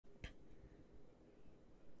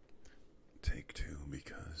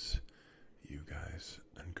because you guys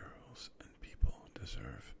and girls and people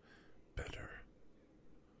deserve better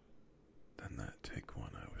than that take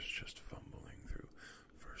one I was just fumbling through.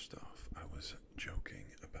 First off, I was joking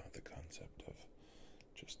about the concept of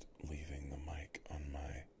just leaving the mic on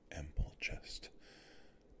my ample chest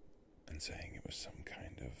and saying it was some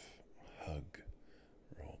kind of hug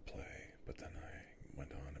role play, but then I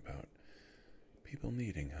went on about people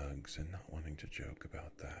needing hugs and not wanting to joke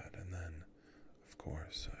about that, and then, of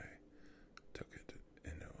course, I took it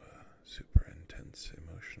into a super intense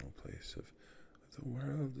emotional place of the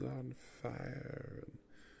world's on fire, and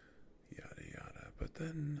yada yada. But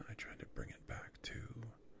then I tried to bring it back to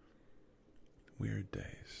weird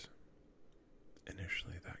days.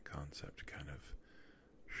 Initially, that concept kind of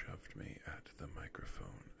shoved me at the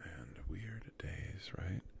microphone, and weird days,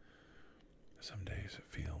 right? Some days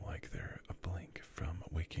feel like they're a blink from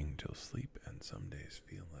waking till sleep, and some days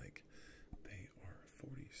feel like they are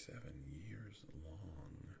 47 years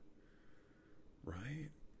long,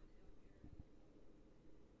 right?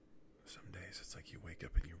 Some days it's like you wake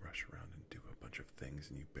up and you rush around and do a bunch of things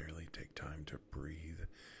and you barely take time to breathe,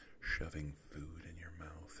 shoving food in your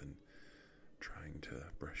mouth and trying to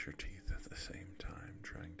brush your teeth at the same time,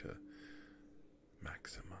 trying to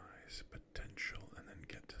maximize potential and then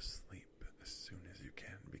get to sleep as soon as you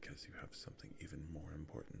can because you have something even more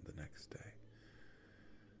important the next day.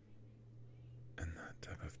 And that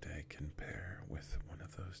type of day can pair with one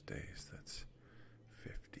of those days that's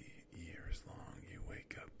 50 years long. You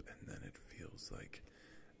wake up and then it feels like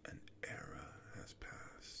an era has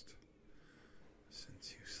passed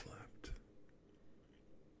since you slept.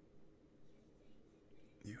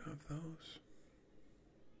 You have those?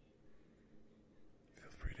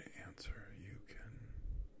 Feel free to answer. You can.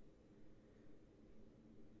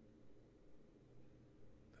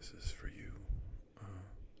 This is for you.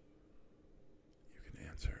 You can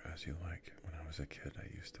answer as you like. When I was a kid,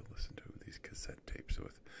 I used to listen to these cassette tapes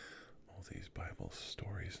with all these Bible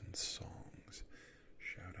stories and songs.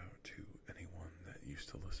 Shout out to anyone that used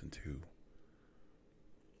to listen to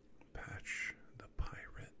Patch the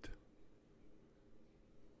Pirate,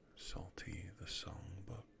 Salty the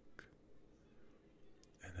Songbook,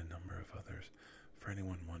 and a number of others. For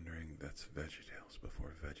anyone wondering, that's VeggieTales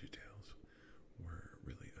before VeggieTales were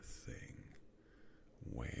really a thing.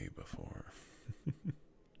 Way before.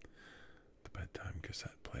 The bedtime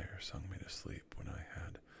cassette player sung me to sleep when I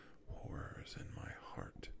had horrors in my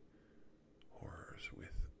heart. Horrors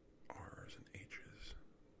with R's and H's.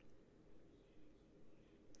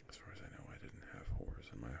 As far as I know, I didn't have horrors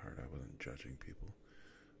in my heart. I wasn't judging people.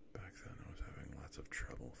 Back then, I was having lots of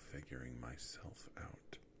trouble figuring myself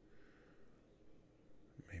out.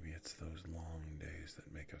 Maybe it's those long days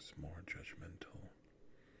that make us more judgmental.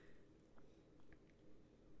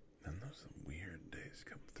 And those weird days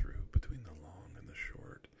come through between the long and the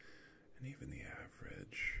short, and even the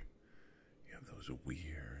average. You have those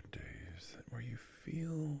weird days where you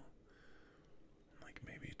feel like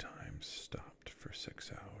maybe time stopped for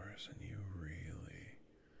 6 hours and you really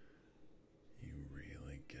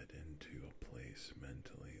get into a place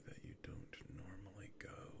mentally that you don't normally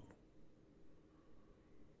go.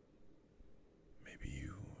 Maybe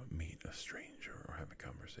you meet a stranger or have a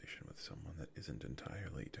conversation with someone that isn't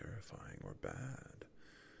entirely terrifying or bad.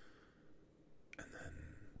 And then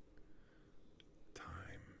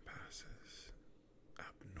time passes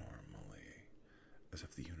abnormally, as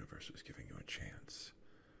if the universe was giving you a chance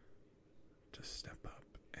to step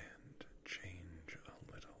up and change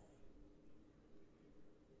a little.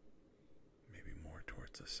 Maybe more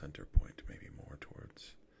towards a center point, maybe more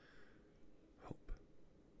towards hope.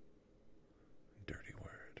 Dirty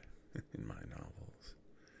word in my novels.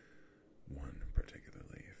 One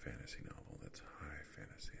particularly fantasy novel that's high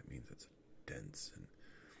fantasy. It means it's dense and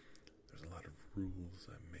there's a lot of rules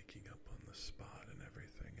I'm making up on the spot and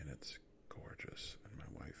everything, and it's gorgeous. And my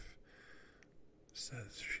wife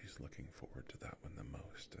says she's looking forward to that one the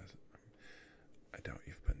most. I doubt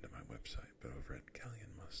you've been to my website, but over at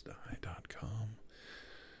kellyanmustdie.com,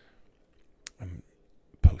 I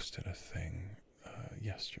posted a thing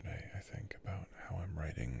yesterday, I think, about how I'm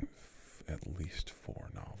writing at least 4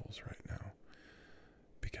 novels right now,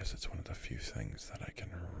 because it's one of the few things that I can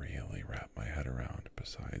really wrap my head around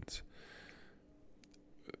besides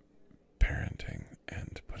parenting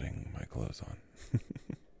and putting my clothes on.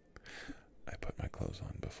 I put my clothes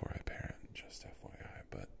on before I parent, just FYI,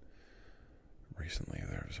 but recently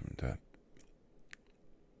there was some debt.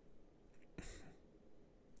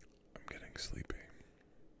 I'm getting sleepy.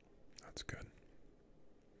 That's good.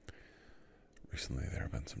 Recently there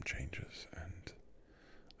have been some changes, and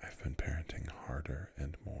I've been parenting harder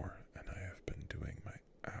and more, and I have been doing my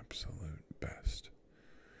absolute best.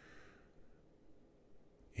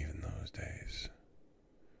 Even those days,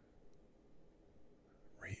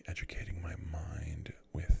 re-educating my mind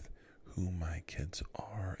with who my kids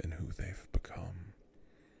are and who they've become.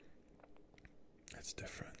 It's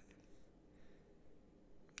different.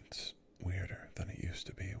 It's weirder than it used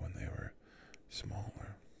to be when they were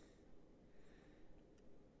smaller.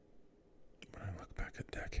 When I look back a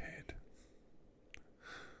decade,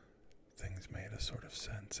 things made a sort of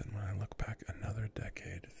sense, and when I look back another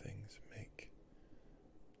decade, things make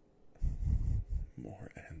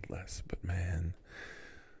more and less. But man,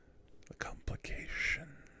 the complications.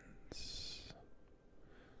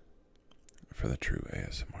 For the true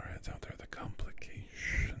ASMR heads out there, the complications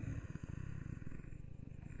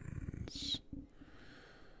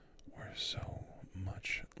were so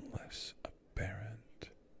much less apparent.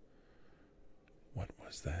 What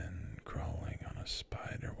was then crawling on a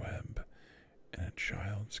spider web in a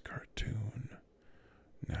child's cartoon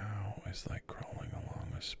now is like crawling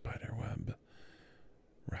along a spider web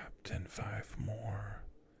wrapped in 5 more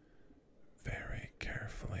very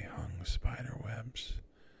carefully hung spider webs,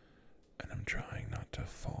 and I'm trying not to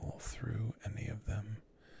fall through any of them,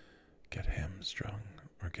 get hamstrung,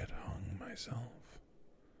 or get hung myself.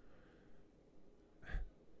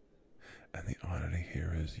 And the oddity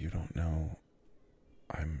here is you don't know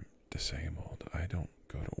I'm disabled. I don't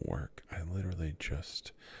go to work. I literally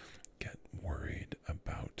just get worried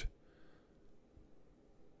about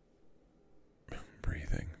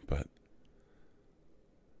breathing, but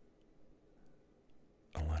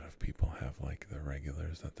a lot of people have like the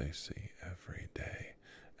regulars that they see every day,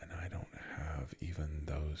 and I don't have even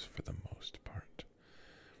those for the most part.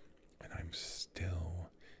 And I'm still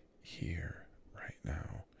here right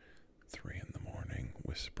now, 3 in the morning,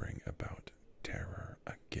 whispering about terror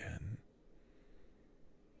again.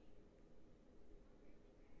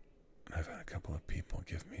 And I've had a couple of people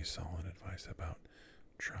give me solid advice about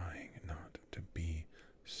trying not to be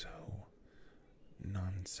so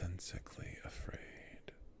nonsensically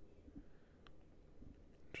afraid.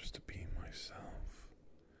 Just to be myself.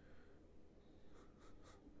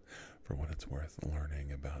 For what it's worth,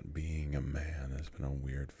 learning about being a man has been a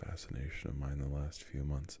weird fascination of mine the last few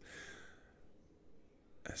months.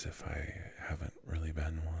 As if I haven't really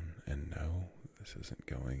been one, and no, this isn't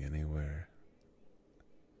going anywhere.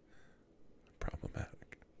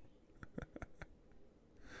 Problematic.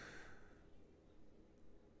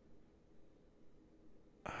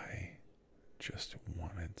 I just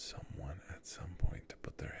wanted someone at some point to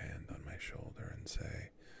put their hand on my shoulder and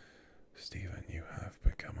say, Stephen, you have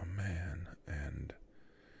become a man, and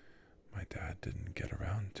my dad didn't get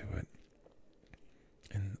around to it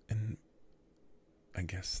in I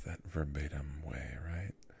guess that verbatim way,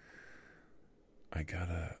 right?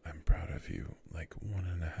 I'm proud of you like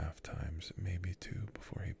 1.5 times, maybe 2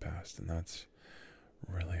 before he passed, and that's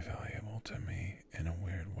really valuable to me in a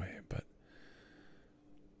weird way, but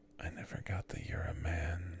I never got the you're a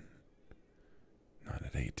man. Not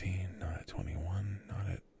at 18, not at 21, not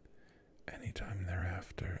at any time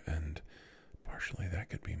thereafter, and partially that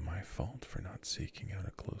could be my fault for not seeking out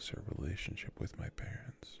a closer relationship with my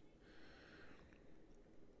parents.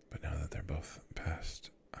 But now that they're both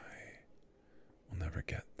passed, I will never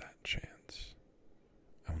get that chance.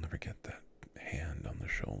 I will never get that hand on the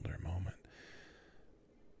shoulder moment.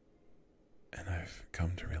 And I've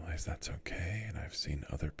come to realize that's okay, and I've seen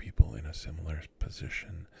other people in a similar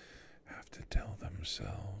position have to tell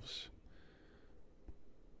themselves,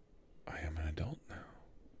 I am an adult now.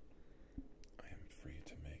 I am free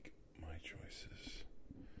to make my choices,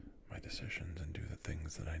 my decisions, and do the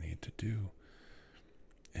things that I need to do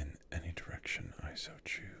in any direction I so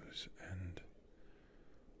choose. And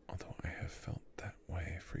although I have felt that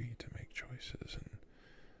way, free to make choices and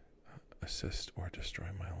assist or destroy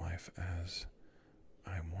my life as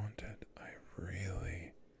I wanted, I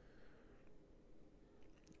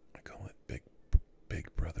call it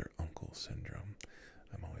big brother uncle syndrome.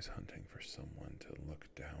 I'm always hunting for someone to look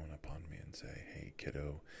down upon me and say, hey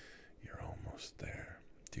kiddo, you're almost there.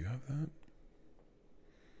 Do you have that?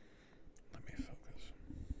 Let me focus.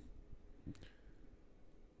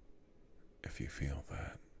 If you feel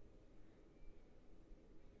that,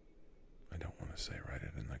 I don't want to say write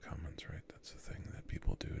it in the comments, right? That's the thing that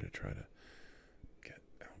people do to try to get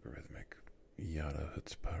algorithmic yada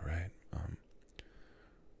chutzpah, right?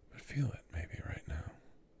 But feel it maybe right now.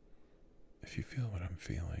 If you feel what I'm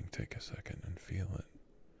feeling, take a second and feel it.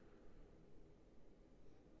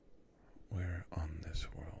 We're on this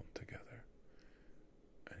world together.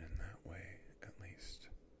 And in that way, at least,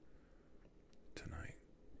 tonight,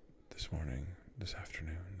 this morning, this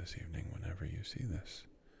afternoon, this evening, whenever you see this,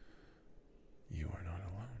 you are not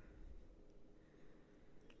alone.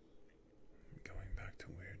 Going back to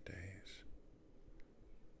weird days,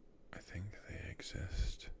 I think they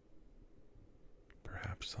exist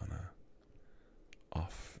perhaps on a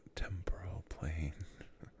off-temporal plane,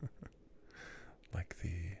 like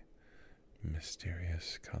the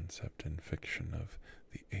mysterious concept in fiction of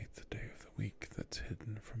the 8th day of the week that's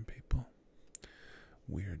hidden from people.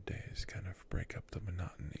 Weird days kind of break up the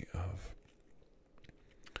monotony of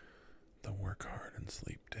the work hard and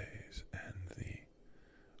sleep days and the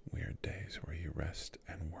weird days where you rest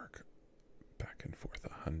and work back and forth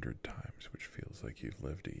 100 times, which feels like you've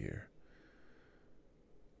lived a year.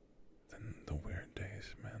 Then the weird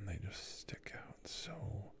days, man, they just stick out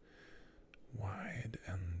so wide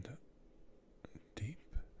and deep,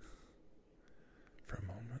 for a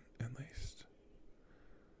moment at least.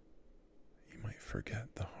 You might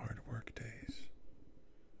forget the hard work days.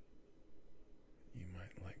 You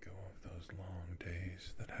might let go of those long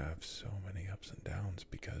days that have so many ups and downs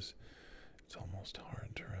because it's almost hard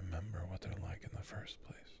to remember what they're like in the first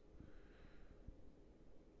place.